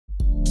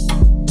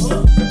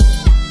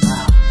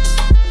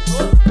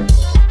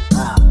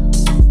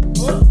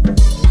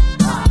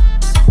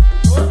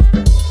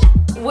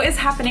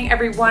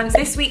everyone.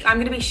 This week I'm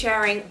going to be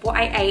sharing what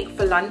I ate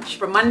for lunch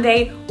from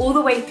Monday all the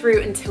way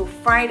through until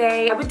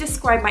Friday. I would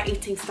describe my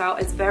eating style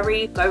as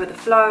very go with the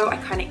flow. I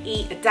kind of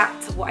eat,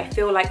 adapt to what I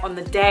feel like on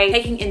the day,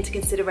 taking into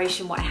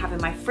consideration what I have in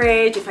my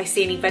fridge. If I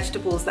see any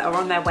vegetables that are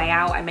on their way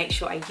out, I make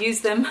sure I use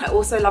them. I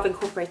also love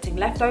incorporating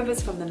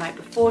leftovers from the night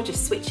before,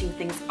 just switching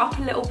things up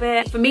a little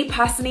bit. For me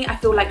personally, I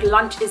feel like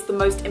lunch is the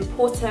most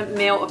important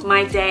meal of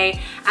my day,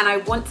 and I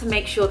want to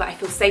make sure that I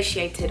feel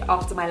satiated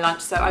after my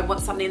lunch. So I want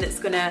something that's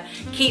gonna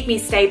keep me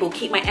stable,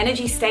 keep my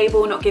energy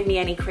stable, not give me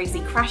any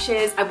crazy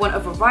crashes. I want a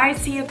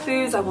variety of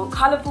foods, I want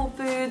colorful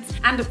foods,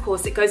 and of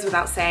course it goes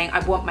without saying, I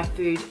want my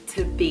food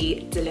to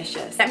be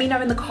delicious. Let me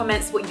know in the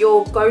comments what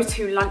your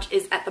go-to lunch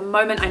is at the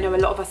moment. I know a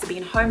lot of us are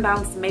being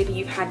homebound, so maybe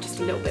you've had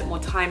just a little bit more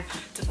time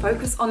to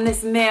focus on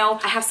this meal.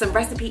 I have some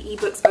recipe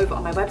ebooks over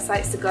on my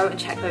website, so go and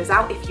check those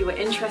out if you are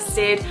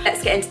interested.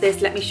 Let's get into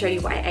this. Let me show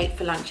you what I ate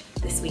for lunch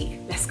this week.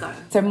 Let's go.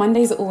 So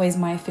Mondays are always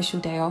my official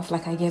day off.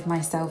 Like, I give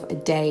myself a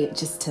day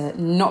just to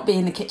not be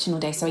in the kitchen all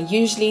day. So I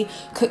usually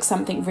cook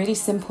something really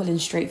simple and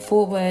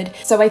straightforward.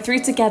 So I threw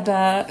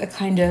together a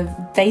kind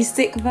of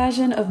basic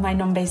version of my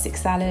non-basic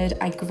salad.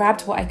 I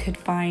grabbed what I could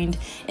find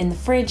in the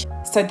fridge.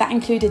 So that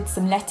included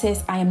some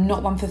lettuce. I am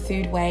not one for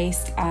food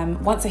waste.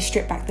 Once I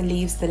stripped back the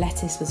leaves, the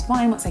lettuce was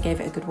fine. Once I gave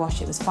it a good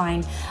wash, it was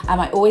fine.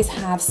 I always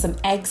have some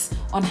eggs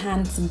on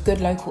hand, some good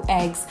local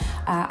eggs.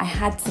 I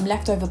had some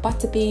leftover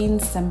butter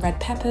beans, some red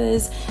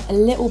peppers, a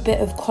little bit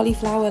of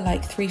cauliflower,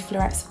 like 3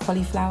 florets of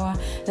cauliflower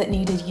that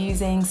needed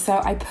using.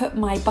 So I put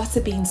my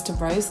butter beans to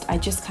roast. I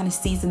just kind of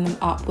seasoned them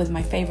up with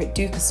my favorite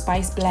Duke of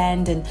Spice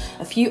blend and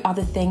a few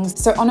other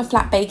things. So on a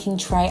flat baking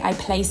tray, I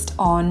placed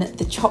on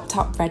the chopped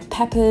up red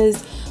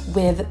peppers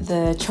with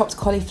the chopped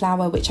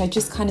cauliflower, which I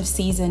just kind of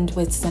seasoned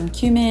with some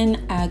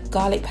cumin,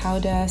 garlic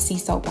powder, sea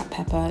salt, black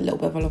pepper, a little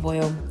bit of olive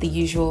oil, the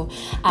usual.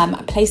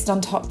 I placed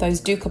on top those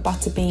Duke of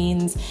butter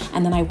beans,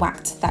 and then I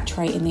whacked that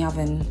tray in the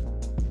oven.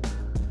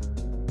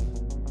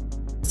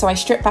 So I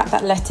stripped back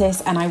that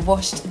lettuce and I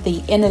washed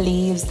the inner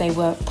leaves. They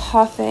were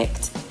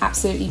perfect,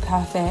 absolutely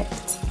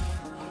perfect.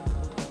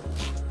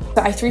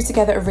 So I threw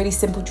together a really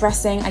simple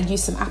dressing. I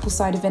used some apple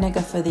cider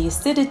vinegar for the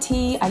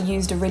acidity. I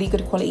used a really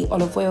good quality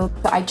olive oil.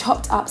 So I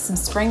chopped up some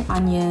spring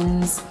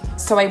onions.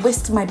 So I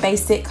whisked my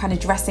basic kind of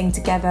dressing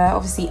together,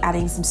 obviously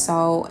adding some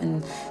salt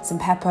and some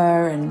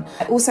pepper, and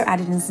I also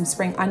added in some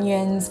spring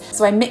onions.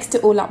 So I mixed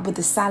it all up with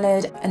the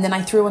salad, and then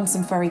I threw on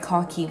some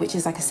furikake, which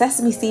is like a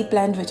sesame seed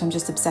blend, which I'm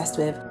just obsessed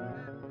with.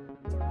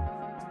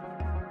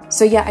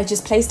 So yeah, I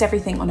just placed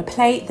everything on a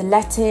plate, the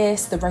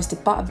lettuce, the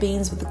roasted butter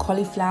beans with the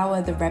cauliflower,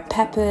 the red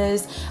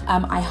peppers.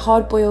 I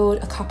hard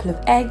boiled a couple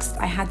of eggs.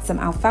 I had some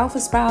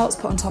alfalfa sprouts,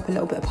 put on top a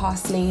little bit of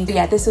parsley. So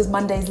yeah, this was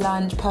Monday's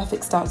lunch,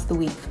 perfect start to the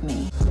week for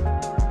me.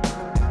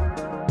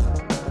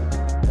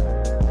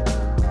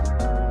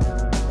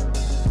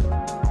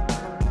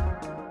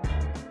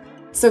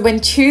 So when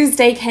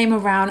Tuesday came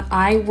around,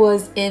 I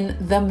was in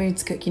the mood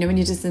to cook. You know, when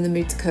you're just in the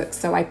mood to cook.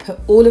 So I put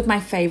all of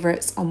my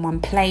favorites on one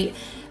plate,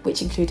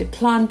 which included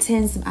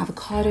plantains, some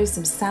avocado,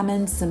 some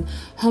salmon, some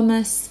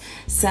hummus,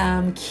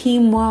 some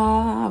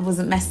quinoa. I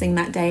wasn't messing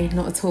that day,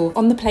 not at all.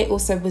 On the plate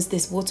also was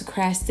this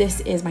watercress. This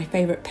is my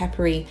favorite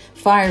peppery,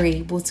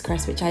 fiery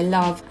watercress, which I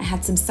love. I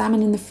had some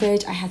salmon in the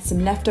fridge. I had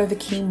some leftover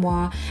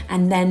quinoa,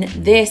 and then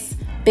this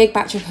big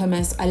batch of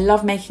hummus. I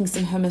love making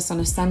some hummus on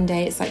a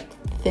Sunday. It's like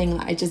thing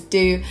that I just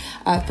do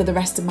for the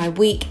rest of my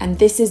week. And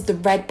this is the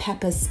red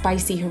pepper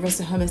spicy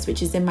harissa hummus,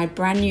 which is in my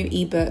brand new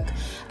ebook,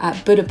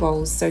 Buddha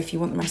Bowls. So if you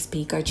want the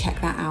recipe, go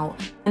check that out.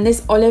 And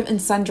this olive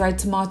and sun-dried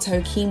tomato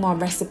quinoa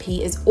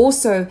recipe is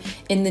also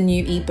in the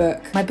new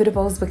ebook. My Buddha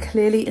Bowls were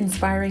clearly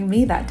inspiring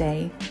me that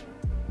day.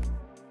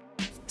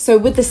 So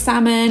with the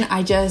salmon,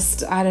 I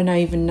don't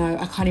even know.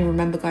 I can't even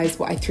remember, guys,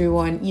 what I threw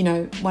on. You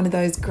know, one of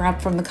those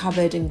grab from the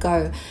cupboard and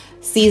go.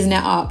 Season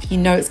it up, you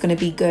know it's gonna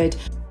be good.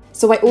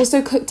 So I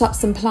also cooked up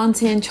some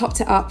plantain, chopped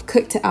it up,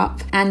 cooked it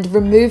up, and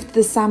removed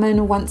the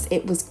salmon once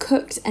it was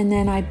cooked. And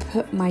then I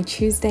put my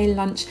Tuesday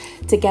lunch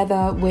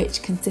together,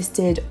 which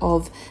consisted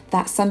of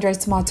that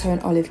sun-dried tomato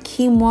and olive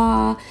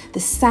quinoa,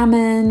 the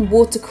salmon,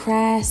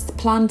 watercress, the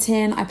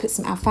plantain. I put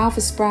some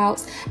alfalfa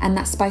sprouts and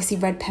that spicy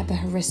red pepper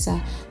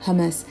harissa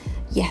hummus.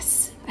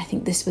 Yes, I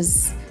think this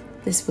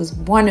was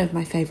one of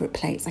my favorite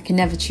plates. I can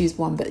never choose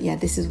one, but yeah,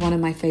 this is one of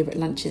my favorite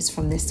lunches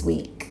from this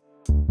week.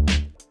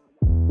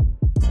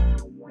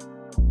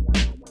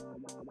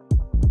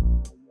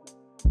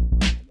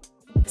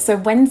 So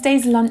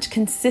Wednesday's lunch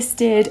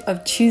consisted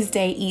of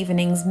Tuesday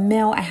evening's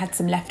meal. I had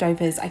some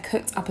leftovers. I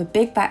cooked up a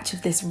big batch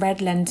of this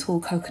red lentil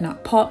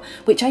coconut pot,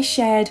 which I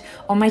shared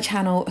on my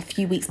channel a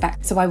few weeks back.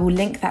 So I will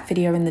link that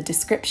video in the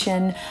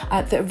description.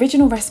 The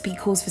original recipe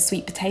calls for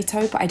sweet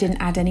potato, but I didn't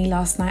add any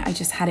last night. I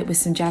just had it with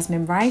some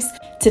jasmine rice.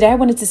 Today I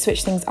wanted to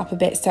switch things up a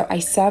bit, so I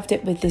served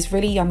it with this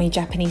really yummy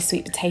Japanese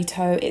sweet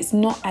potato. It's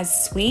not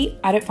as sweet.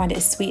 I don't find it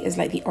as sweet as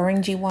like the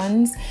orangey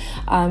ones.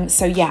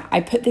 So yeah, I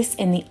put this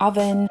in the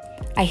oven.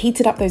 I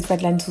heated up those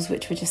red lentils,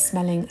 which were just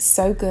smelling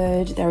so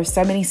good. There are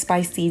so many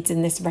spice seeds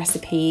in this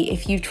recipe.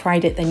 If you've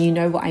tried it, then you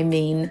know what I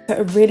mean. So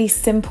a really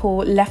simple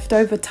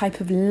leftover type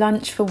of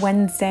lunch for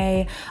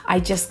Wednesday. I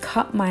just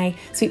cut my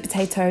sweet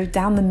potato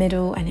down the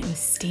middle and it was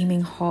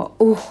steaming hot.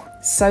 Oh,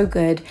 so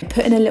good. I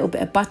put in a little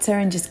bit of butter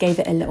and just gave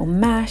it a little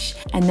mash.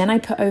 And then I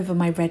put over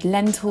my red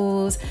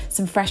lentils,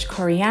 some fresh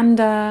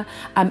coriander,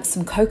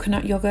 some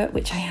coconut yogurt,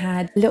 which I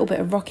had, a little bit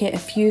of rocket, a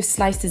few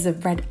slices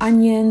of red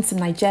onion, some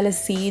nigella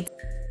seeds,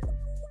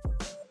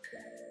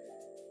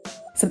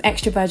 some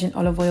extra virgin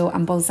olive oil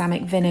and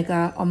balsamic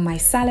vinegar on my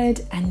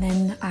salad, and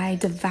then I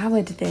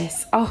devoured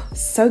this. Oh,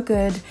 so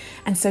good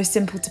and so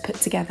simple to put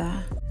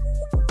together.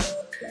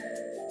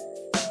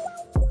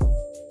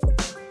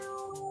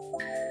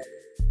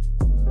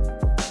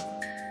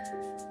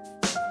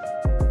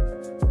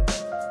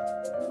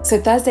 So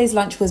Thursday's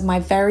lunch was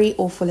my very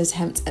awful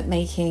attempt at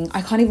making,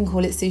 I can't even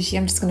call it sushi,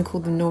 I'm just going to call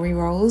them nori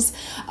rolls.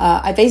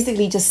 I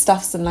basically just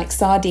stuffed some like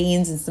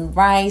sardines and some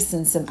rice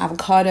and some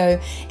avocado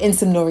in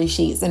some nori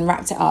sheets and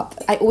wrapped it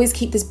up. I always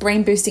keep this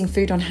brain boosting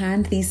food on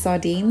hand, these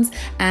sardines,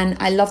 and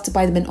I love to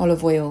buy them in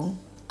olive oil.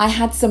 I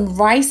had some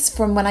rice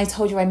from when I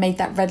told you I made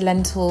that red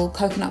lentil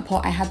coconut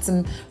pot. I had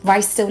some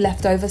rice still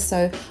left over,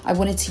 so I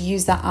wanted to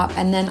use that up.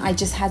 And then I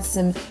just had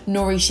some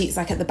nori sheets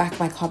like at the back of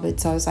my cupboard,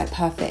 so I was like,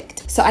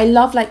 perfect. So I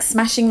love like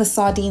smashing the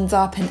sardines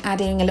up and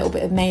adding a little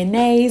bit of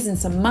mayonnaise and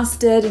some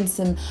mustard and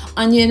some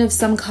onion of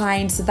some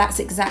kind. So that's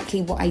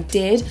exactly what I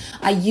did.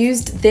 I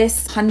used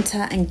this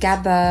Hunter and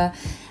Gather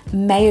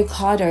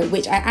mayocado,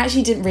 which I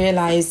actually didn't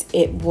realize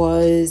it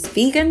was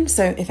vegan,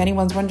 so if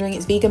anyone's wondering,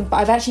 it's vegan. But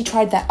I've actually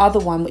tried that other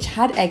one which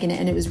had egg in it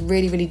and it was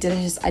really, really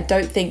delicious. I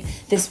don't think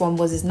this one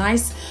was as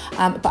nice,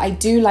 but I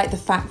do like the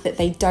fact that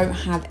they don't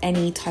have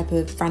any type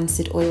of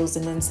rancid oils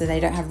in them. So they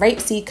don't have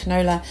rapeseed,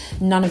 canola,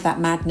 none of that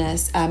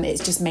madness.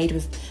 It's just made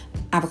with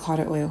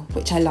avocado oil,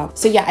 which I love.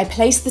 So yeah, I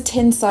placed the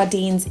tin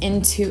sardines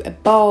into a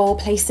bowl,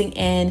 placing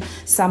in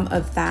some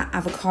of that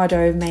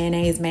avocado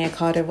mayonnaise,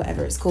 mayocado,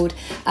 whatever it's called,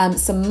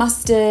 some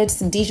mustard,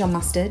 some Dijon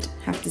mustard,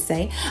 have to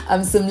say,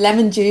 some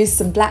lemon juice,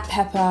 some black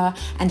pepper,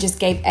 and just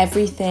gave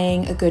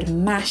everything a good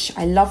mash.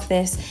 I love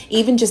this.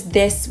 Even just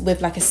this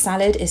with like a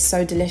salad is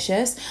so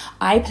delicious.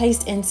 I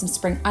placed in some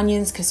spring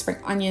onions because spring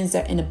onions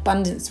are in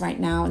abundance right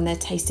now and they're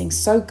tasting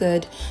so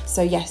good.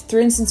 So yes,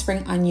 threw in some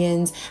spring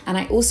onions, and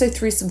I also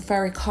threw some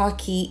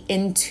furikake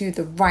into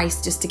the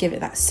rice just to give it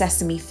that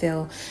sesame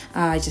feel.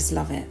 I just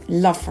love it.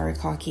 Love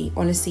furikake.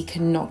 Honestly,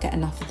 cannot get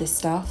enough of this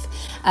stuff.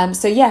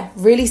 So yeah,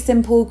 really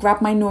simple.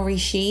 Grab my nori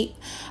sheet.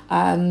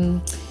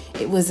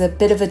 It was a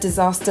bit of a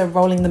disaster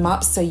rolling them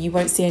up, so you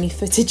won't see any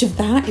footage of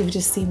that. You will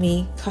just see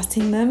me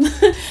cutting them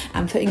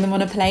and putting them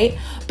on a plate.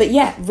 But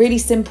yeah, really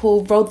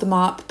simple. Rolled them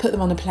up, put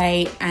them on a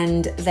plate,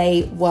 and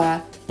they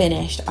were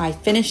finished. I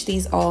finished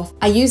these off.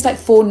 I used like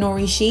 4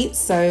 nori sheets,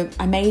 so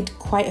I made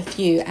quite a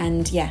few,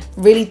 and yeah,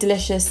 really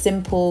delicious,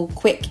 simple,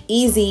 quick,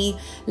 easy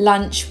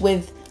lunch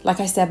with, like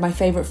I said, my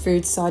favorite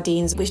food,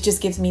 sardines, which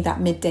just gives me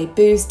that midday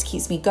boost,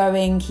 keeps me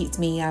going, keeps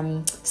me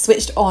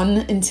switched on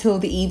until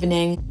the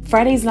evening.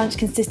 Friday's lunch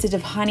consisted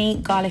of honey,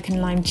 garlic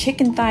and lime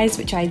chicken thighs,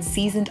 which I had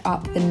seasoned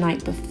up the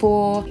night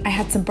before. I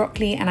had some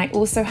broccoli, and I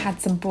also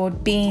had some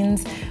broad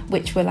beans,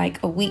 which were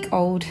like a week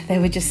old. They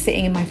were just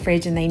sitting in my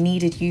fridge and they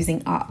needed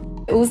using up.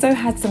 I also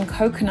had some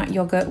coconut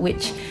yogurt,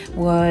 which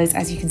was,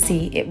 as you can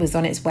see, it was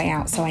on its way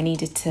out, so I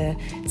needed to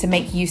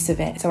make use of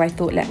it. So I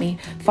thought, let me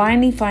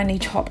finally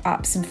chop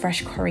up some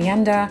fresh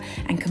coriander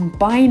and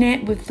combine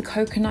it with the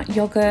coconut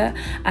yogurt.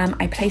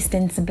 I placed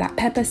in some black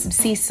pepper, some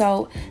sea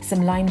salt,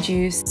 some lime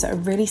juice. So a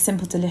really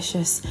simple,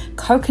 delicious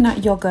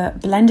coconut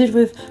yogurt blended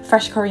with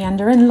fresh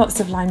coriander and lots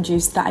of lime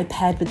juice that I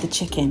paired with the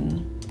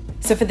chicken.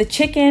 So for the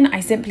chicken, I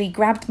simply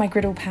grabbed my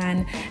griddle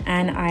pan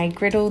and I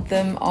griddled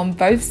them on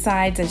both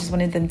sides. I just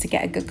wanted them to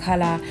get a good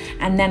color,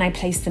 and then I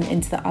placed them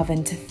into the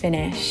oven to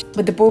finish.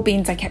 With the broad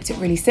beans, I kept it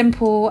really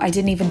simple. I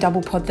didn't even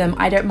double pod them.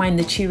 I don't mind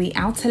the chewy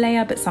outer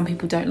layer, but some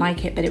people don't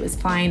like it, but it was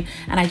fine.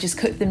 And I just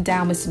cooked them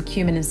down with some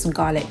cumin and some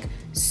garlic.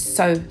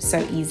 So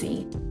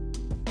easy.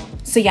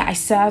 So yeah, I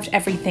served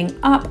everything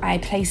up. I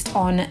placed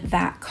on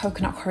that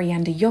coconut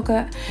coriander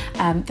yogurt,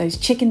 those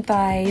chicken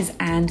thighs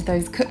and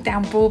those cooked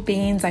down broad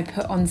beans. I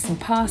put on some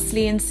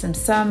parsley and some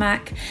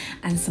sumac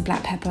and some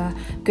black pepper,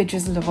 good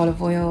drizzle of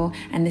olive oil,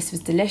 and this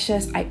was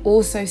delicious. I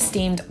also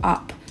steamed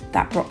up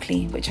that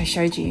broccoli, which I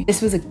showed you.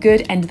 This was a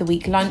good end of the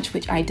week lunch,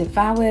 which I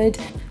devoured.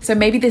 So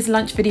maybe this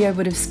lunch video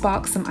would have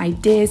sparked some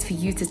ideas for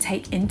you to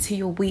take into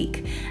your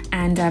week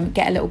and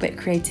get a little bit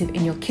creative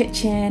in your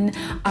kitchen.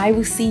 I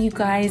will see you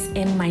guys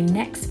in my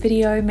next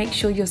video. Make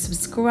sure you're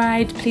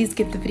subscribed. Please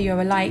give the video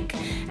a like,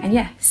 and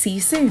yeah, see you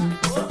soon.